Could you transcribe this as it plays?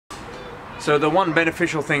So the one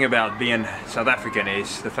beneficial thing about being South African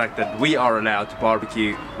is the fact that we are allowed to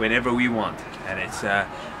barbecue whenever we want, and it's I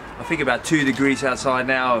think about 2 degrees outside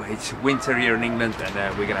now. It's winter here in England,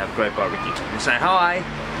 and we're gonna have a great barbecue. We'll say hi.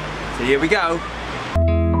 So here we go.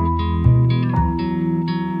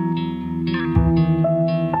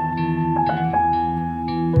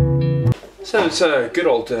 So it's a good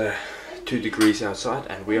old 2 degrees outside,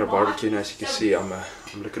 and we are barbecuing. As you can see, I'm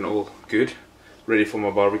looking all good, ready for my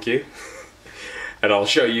barbecue. And I'll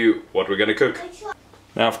show you what we're gonna cook.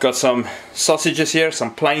 Now I've got some sausages here,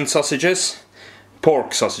 some plain sausages,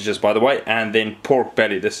 pork sausages by the way, and then pork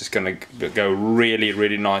belly. This is gonna go really,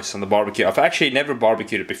 really nice on the barbecue. I've actually never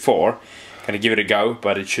barbecued it before. Gonna give it a go,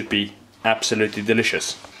 but it should be absolutely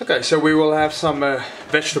delicious. Okay, so we will have some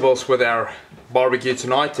vegetables with our barbecue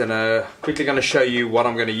tonight, and quickly gonna show you what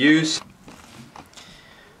I'm gonna use.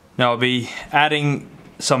 Now I'll be adding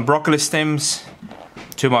some broccoli stems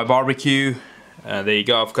to my barbecue. There you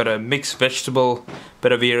go, I've got a mixed vegetable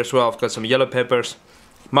bit of here as well. I've got some yellow peppers,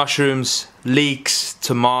 mushrooms, leeks,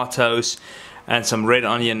 tomatoes, and some red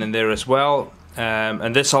onion in there as well.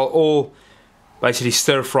 And this I'll all basically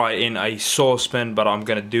stir fry in a saucepan, but I'm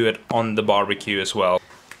gonna do it on the barbecue as well.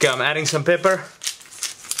 Okay, I'm adding some pepper.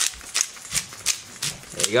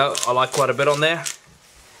 There you go, I like quite a bit on there.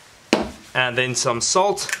 And then some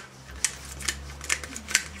salt.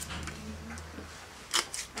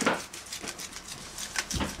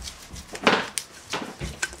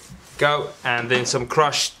 Go, and then some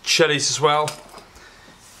crushed chilies as well.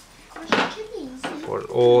 Pour it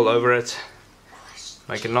all over it.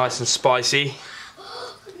 Make it nice and spicy.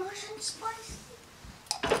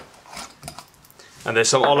 And there's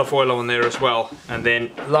some olive oil on there as well. And then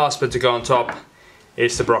last bit to go on top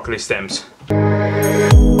is the broccoli stems.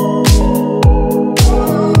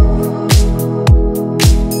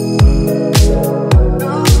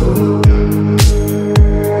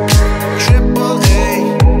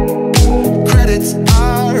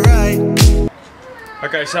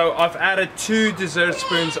 Okay, so I've added 2 dessert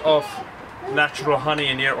spoons of natural honey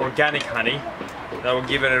in here, organic honey. That will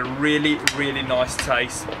give it a really, really nice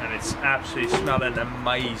taste, and it's absolutely smelling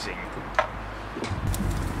amazing.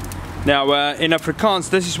 Now, in Afrikaans,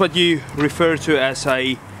 this is what you refer to as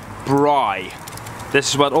a braai. This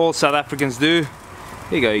is what all South Africans do.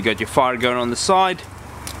 Here you go, you got your fire going on the side,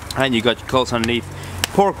 and you got your coals underneath.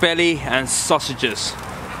 Pork belly and sausages.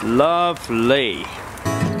 Lovely.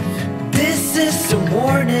 This is a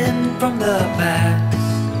warning from the past,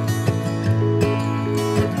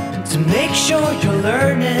 to make sure you're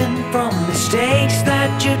learning from mistakes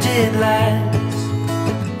that you did last.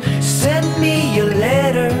 Send me a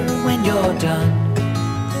letter when you're done,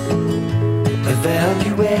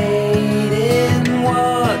 evaluating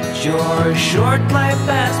what your short life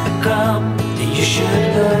has become. You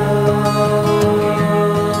should know.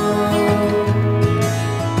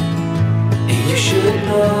 You should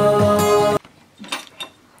know.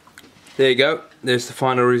 There you go, there's the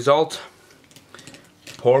final result.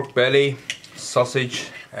 Pork belly,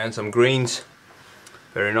 sausage, and some greens.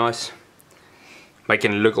 Very nice.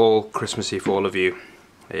 Making it look all Christmassy for all of you.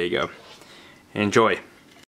 There you go. Enjoy.